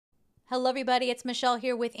Hello, everybody. It's Michelle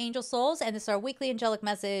here with Angel Souls, and this is our weekly angelic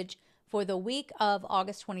message for the week of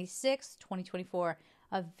August 26th, 2024.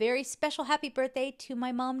 A very special happy birthday to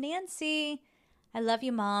my mom, Nancy. I love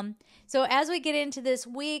you, Mom. So as we get into this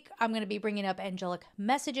week, I'm going to be bringing up angelic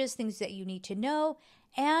messages, things that you need to know,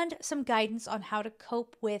 and some guidance on how to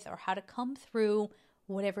cope with or how to come through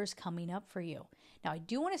whatever's coming up for you. Now, I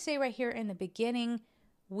do want to say right here in the beginning,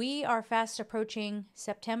 we are fast approaching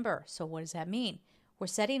September. So what does that mean? We're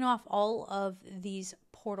setting off all of these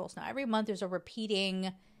portals. Now, every month there's a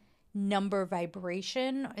repeating number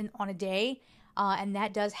vibration on a day, and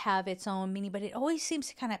that does have its own meaning, but it always seems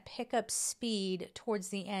to kind of pick up speed towards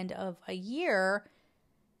the end of a year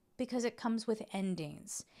because it comes with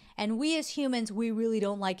endings. And we as humans, we really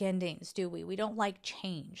don't like endings, do we? We don't like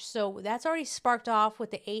change. So that's already sparked off with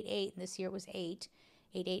the 8-8, and this year it was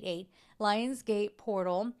 888, Lionsgate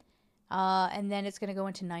portal. And then it's going to go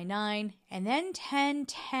into 9-9 and then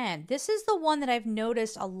 10-10. This is the one that I've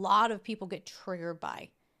noticed a lot of people get triggered by.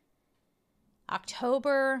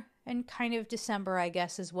 October and kind of December, I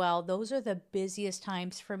guess, as well. Those are the busiest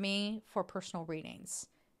times for me for personal readings.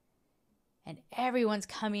 And everyone's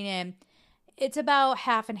coming in. It's about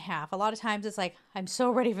half and half. A lot of times it's like, I'm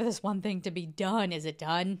so ready for this one thing to be done. Is it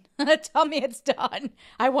done? Tell me it's done.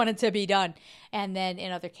 I want it to be done. And then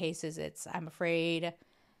in other cases, it's, I'm afraid,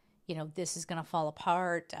 this is going to fall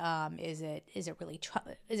apart. Is it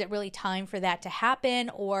really time for that to happen?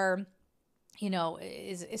 Or,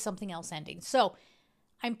 is something else ending? So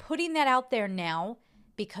I'm putting that out there now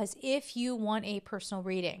because if you want a personal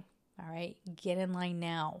reading, all right, get in line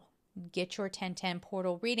now. Get your 1010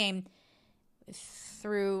 portal reading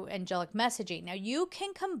through angelic messaging. Now you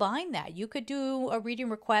can combine that. You could do a reading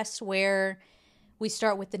request where we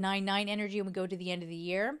start with the 9-9 energy and we go to the end of the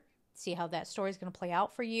year. See how that story is going to play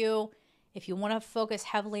out for you. If you want to focus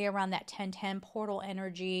heavily around that 1010 portal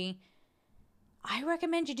energy, I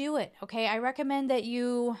recommend you do it. Okay. I recommend that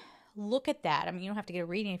you look at that. I mean, you don't have to get a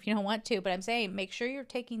reading if you don't want to, but I'm saying make sure you're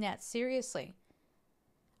taking that seriously.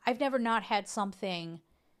 I've never not had something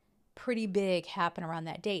pretty big happen around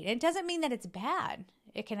that date. And it doesn't mean that it's bad.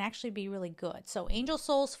 It can actually be really good. So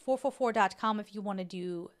angelsouls444.com if you want to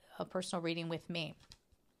do a personal reading with me.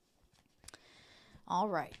 All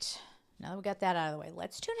right. Now that we got that out of the way,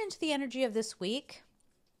 let's tune into the energy of this week.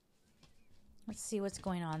 Let's see what's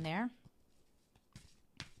going on there.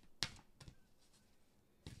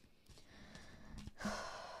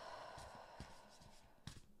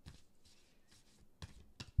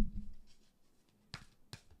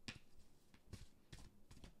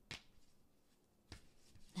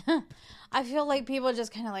 I feel like people are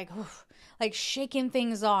just kind of like shaking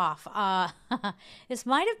things off. This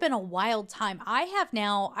might have been a wild time. I have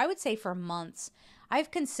now, I would say for months, I've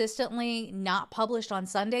consistently not published on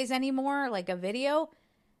Sundays anymore, like a video.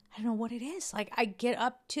 I don't know what it is. Like I get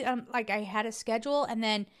up to, like I had a schedule and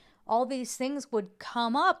then all these things would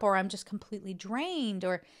come up or I'm just completely drained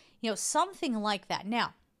or, something like that.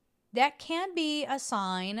 Now, that can be a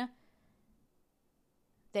sign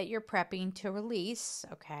that you're prepping to release,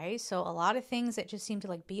 okay? So a lot of things that just seem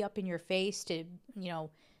to be up in your face to,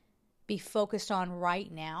 be focused on right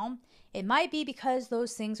now. It might be because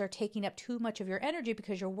those things are taking up too much of your energy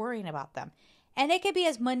because you're worrying about them. And it could be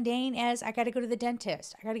as mundane as I got to go to the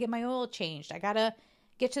dentist. I got to get my oil changed. I got to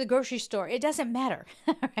get to the grocery store. It doesn't matter,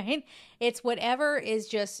 right? It's whatever is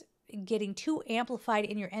just getting too amplified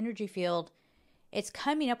in your energy field. It's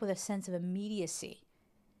coming up with a sense of immediacy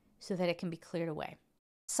so that it can be cleared away.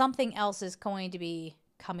 Something else is going to be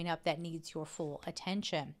coming up that needs your full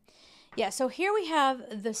attention. Yeah, so here we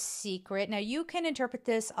have the secret. Now, you can interpret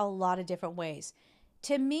this a lot of different ways.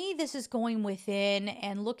 To me, this is going within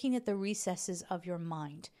and looking at the recesses of your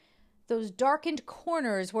mind. Those darkened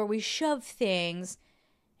corners where we shove things,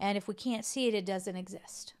 and if we can't see it, it doesn't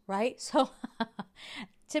exist, right? So,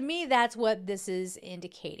 to me, that's what this is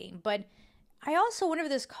indicating. But I also, whenever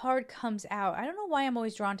this card comes out, I don't know why I'm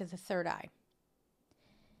always drawn to the third eye.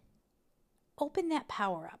 Open that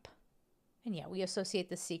power up. And yeah, we associate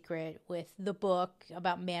the secret with the book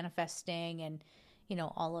about manifesting and,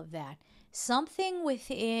 all of that. Something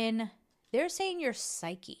within, they're saying your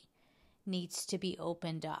psyche needs to be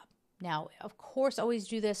opened up. Now, of course, always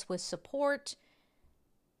do this with support.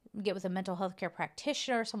 Get with a mental health care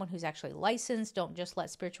practitioner, someone who's actually licensed. Don't just let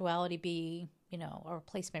spirituality be, a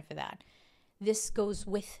replacement for that. This goes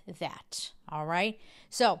with that. All right.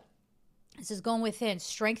 So, this is going within.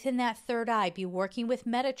 Strengthen that third eye. Be working with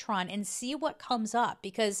Metatron and see what comes up.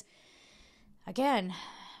 Because, again,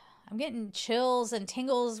 I'm getting chills and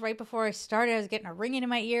tingles right before I started. I was getting a ringing in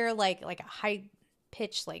my ear, like a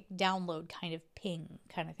high-pitched, download kind of ping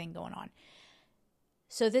kind of thing going on.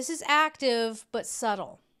 So this is active but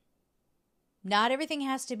subtle. Not everything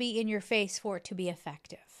has to be in your face for it to be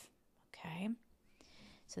effective. Okay?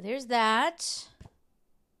 So there's that.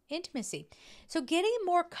 Intimacy. So getting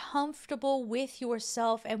more comfortable with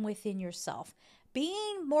yourself and within yourself.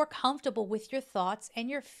 Being more comfortable with your thoughts and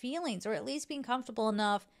your feelings, or at least being comfortable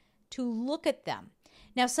enough to look at them.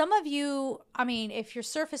 Now, some of you, I mean, if you're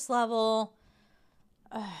surface level,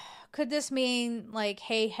 could this mean like,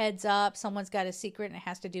 hey, heads up, someone's got a secret and it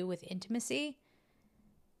has to do with intimacy?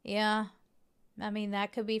 Yeah. I mean,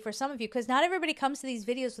 that could be for some of you, because not everybody comes to these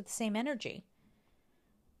videos with the same energy.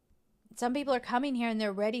 Some people are coming here and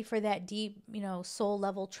they're ready for that deep, soul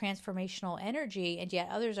level transformational energy. And yet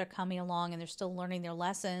others are coming along and they're still learning their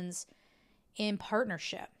lessons in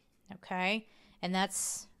partnership. Okay. And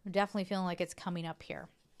that's definitely feeling like it's coming up here.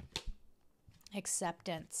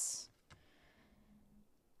 Acceptance.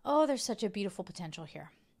 Oh, there's such a beautiful potential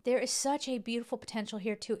here. There is such a beautiful potential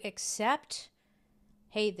here to accept,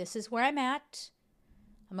 hey, this is where I'm at.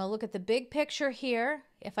 I'm going to look at the big picture here.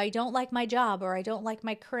 If I don't like my job, or I don't like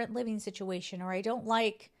my current living situation, or I don't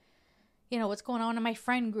like, what's going on in my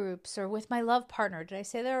friend groups or with my love partner. Did I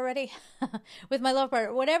say that already? With my love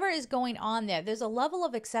partner, whatever is going on there, there's a level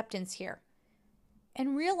of acceptance here.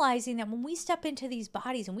 And realizing that when we step into these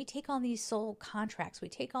bodies and we take on these soul contracts, we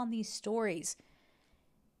take on these stories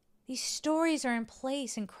are in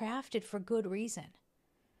place and crafted for good reason.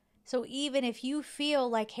 So even if you feel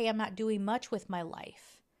like, hey, I'm not doing much with my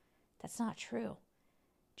life, that's not true.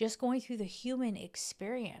 Just going through the human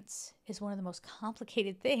experience is one of the most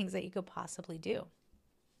complicated things that you could possibly do.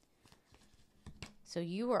 So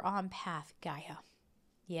you are on path, Gaia.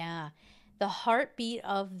 Yeah. The heartbeat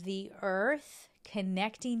of the earth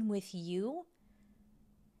connecting with you,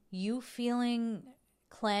 you feeling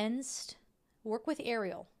cleansed. Work with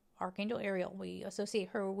Ariel, Archangel Ariel. We associate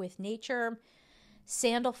her with nature.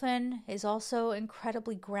 Sandalphon is also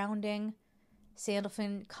incredibly grounding.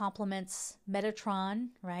 Sandalphon complements Metatron,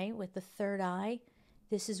 right, with the third eye.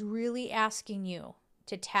 This is really asking you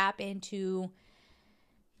to tap into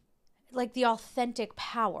like the authentic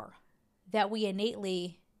power that we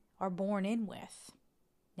innately are born in with.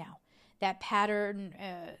 Now, that pattern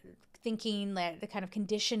thinking, that the kind of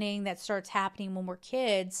conditioning that starts happening when we're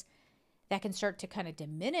kids, that can start to kind of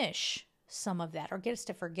diminish some of that or get us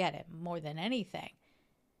to forget it more than anything.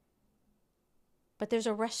 But there's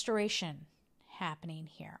a restoration happening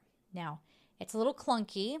here. Now, it's a little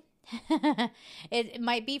clunky. It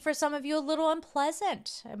might be for some of you a little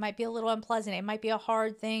unpleasant. It might be a little unpleasant. It might be a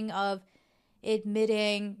hard thing of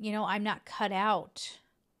admitting, I'm not cut out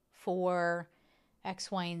for X,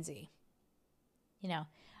 Y, and Z.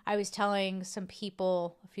 I was telling some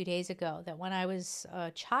people a few days ago that when I was a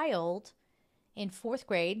child in 4th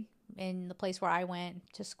grade, in the place where I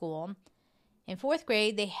went to school, in 4th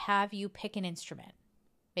grade, they have you pick an instrument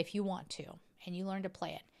if you want to, and you learn to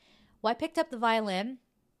play it. Well, I picked up the violin,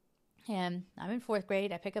 and I'm in 4th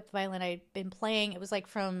grade. I picked up the violin. I'd been playing. It was like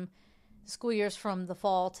from school years from the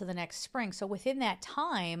fall to the next spring. So within that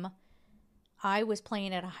time, I was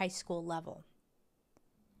playing at a high school level.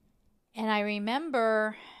 And I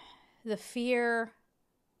remember the fear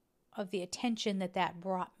of the attention that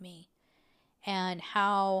brought me, and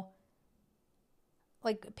how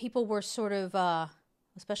like people were sort of,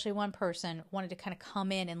 especially one person wanted to kind of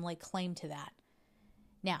come in and like claim to that.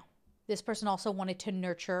 Now, this person also wanted to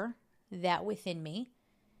nurture that within me,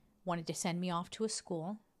 wanted to send me off to a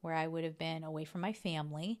school where I would have been away from my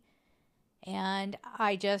family. And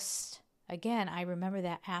I just, again, I remember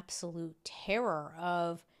that absolute terror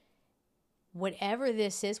of whatever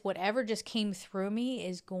this is, whatever just came through me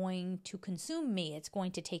is going to consume me. It's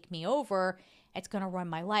going to take me over. It's going to run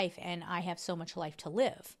my life. And I have so much life to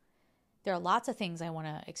live. There are lots of things I want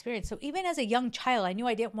to experience. So even as a young child, I knew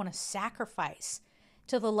I didn't want to sacrifice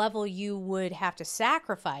to the level you would have to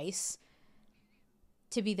sacrifice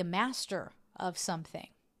to be the master of something.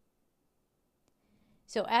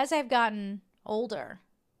 So as I've gotten older,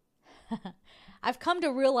 I've come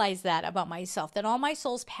to realize that about myself, that on my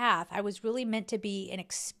soul's path, I was really meant to be an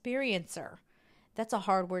experiencer. That's a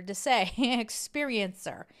hard word to say,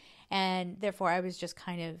 experiencer. And therefore, I was just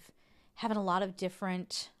kind of having a lot of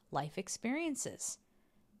different life experiences.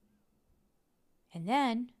 And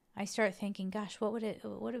then I start thinking, gosh, what would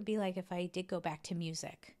it be like if I did go back to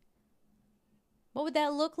music? What would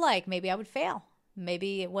that look like? Maybe I would fail.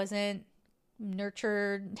 Maybe it wasn't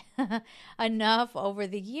nurtured enough over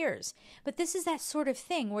the years. But this is that sort of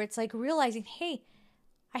thing where it's like realizing, hey,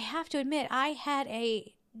 I have to admit, I had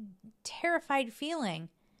a terrified feeling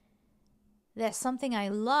that something I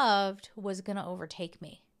loved was going to overtake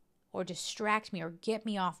me or distract me or get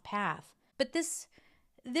me off path. But this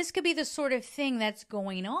this could be the sort of thing that's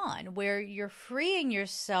going on where you're freeing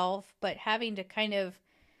yourself, but having to kind of,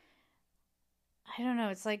 I don't know,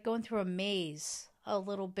 it's like going through a maze a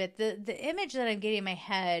little bit. The image that I'm getting in my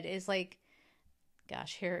head is like,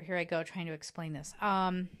 gosh, here I go trying to explain this.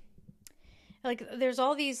 Like there's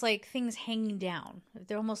all these like things hanging down.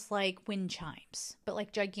 They're almost like wind chimes, but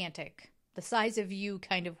like gigantic, the size of you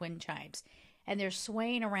kind of wind chimes. And they're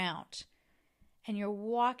swaying around and you're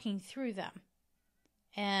walking through them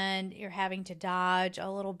and you're having to dodge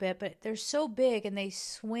a little bit, but they're so big and they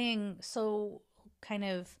swing so kind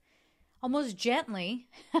of almost gently.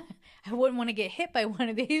 I wouldn't want to get hit by one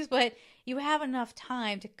of these, but you have enough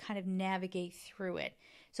time to kind of navigate through it.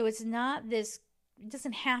 So it's not this, it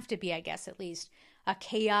doesn't have to be, I guess, at least a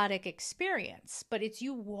chaotic experience, but it's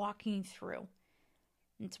you walking through.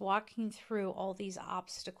 It's walking through all these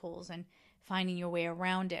obstacles and finding your way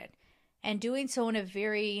around it and doing so in a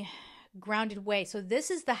very grounded way. So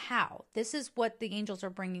this is the how. This is what the angels are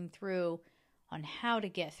bringing through on how to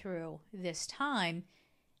get through this time,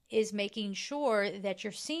 is making sure that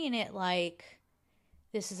you're seeing it like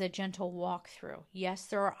this is a gentle walkthrough. Yes,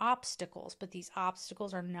 there are obstacles, but these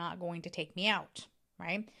obstacles are not going to take me out,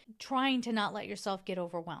 right? Trying to not let yourself get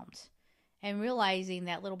overwhelmed and realizing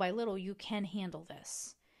that little by little you can handle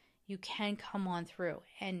this. You can come on through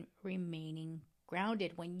and remaining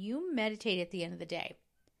grounded. When you meditate at the end of the day,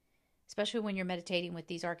 especially when you're meditating with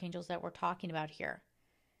these archangels that we're talking about here,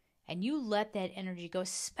 and you let that energy go,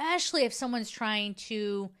 especially if someone's trying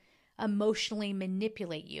to emotionally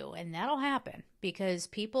manipulate you, and that'll happen because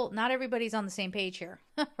people, not everybody's on the same page here,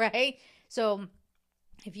 right? So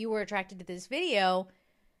if you were attracted to this video,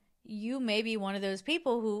 you may be one of those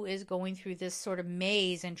people who is going through this sort of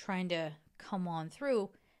maze and trying to come on through,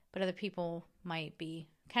 but other people might be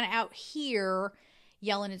kind of out here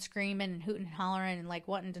yelling and screaming and hooting and hollering and like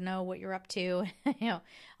wanting to know what you're up to,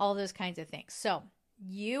 all those kinds of things. So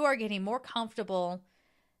you are getting more comfortable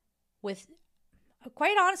with,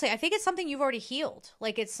 quite honestly, I think it's something you've already healed.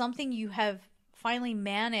 Like it's something you have finally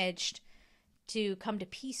managed to come to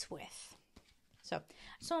peace with. So I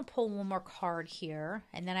just want to pull one more card here,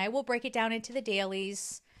 and then I will break it down into the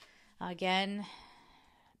dailies. Again,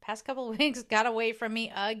 past couple of weeks got away from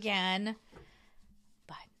me again,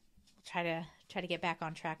 but we'll try to get back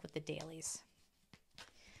on track with the dailies.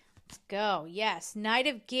 Let's go. Yes, Knight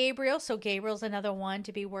of Gabriel. So Gabriel's another one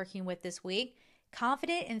to be working with this week.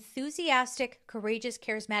 Confident, enthusiastic, courageous,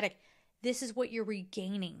 charismatic. This is what you're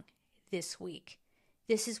regaining this week.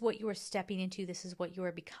 This is what you are stepping into. This is what you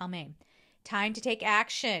are becoming. Time to take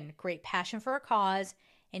action. Great passion for a cause.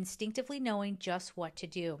 Instinctively knowing just what to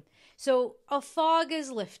do. So a fog is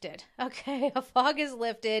lifted. Okay, a fog is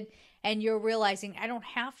lifted and you're realizing I don't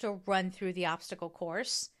have to run through the obstacle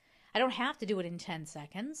course. I don't have to do it in 10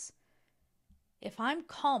 seconds. If I'm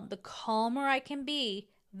calm, the calmer I can be,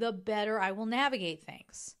 the better I will navigate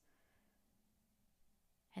things.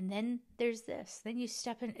 And then there's this. Then you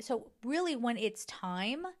step in. So really when it's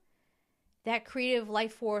time, that creative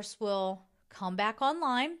life force will come back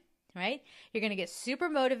online, right? You're going to get super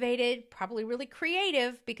motivated, probably really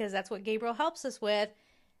creative, because that's what Gabriel helps us with.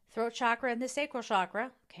 Throat chakra and the sacral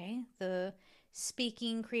chakra, okay? The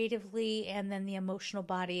speaking creatively, and then the emotional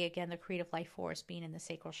body, again, the creative life force being in the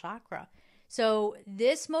sacral chakra. So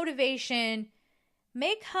this motivation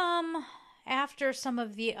may come after some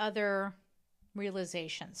of the other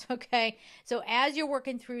realizations, okay? So as you're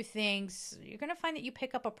working through things, you're going to find that you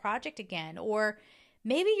pick up a project again, or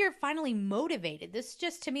maybe you're finally motivated. This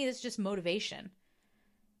is just motivation.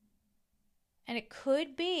 And it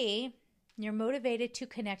could be you're motivated to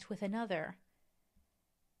connect with another.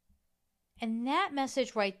 And that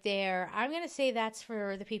message right there, I'm going to say that's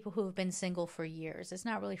for the people who have been single for years. It's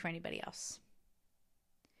not really for anybody else.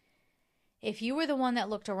 If you were the one that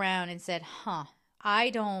looked around and said, I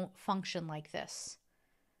don't function like this.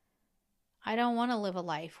 I don't want to live a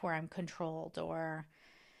life where I'm controlled, or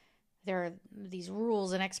there are these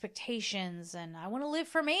rules and expectations, and I want to live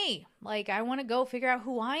for me. Like, I want to go figure out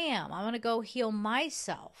who I am. I want to go heal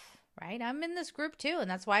myself, right? I'm in this group too, and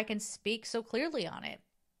that's why I can speak so clearly on it.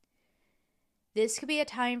 This could be a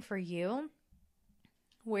time for you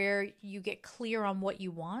where you get clear on what you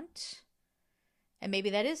want. And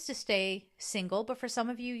maybe that is to stay single, but for some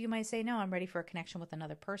of you, you might say, no, I'm ready for a connection with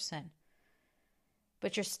another person.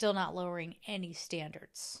 But you're still not lowering any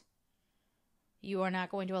standards. You are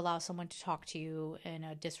not going to allow someone to talk to you in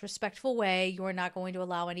a disrespectful way. You are not going to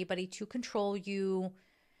allow anybody to control you,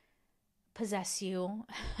 possess you.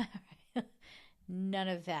 None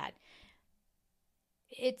of that.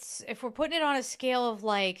 If we're putting it on a scale of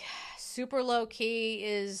like super low key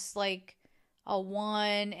is like a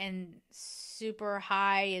 1 and super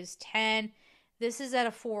high is 10. This is at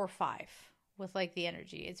a 4 or 5 with like the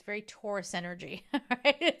energy. It's very Taurus energy,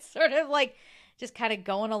 right? It's sort of like just kind of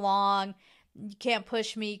going along. You can't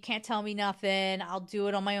push me. You can't tell me nothing. I'll do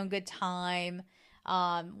it on my own good time.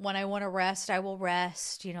 When I want to rest, I will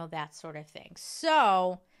rest, you know, that sort of thing.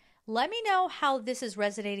 So let me know how this is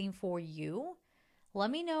resonating for you.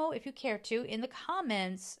 Let me know, if you care to, in the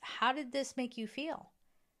comments, how did this make you feel?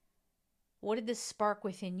 What did this spark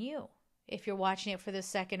within you? If you're watching it for the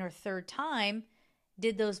second or third time,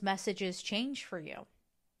 did those messages change for you?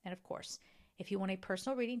 And of course, if you want a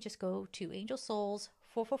personal reading, just go to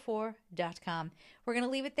angelsouls444.com. We're going to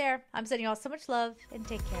leave it there. I'm sending you all so much love and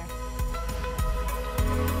take care.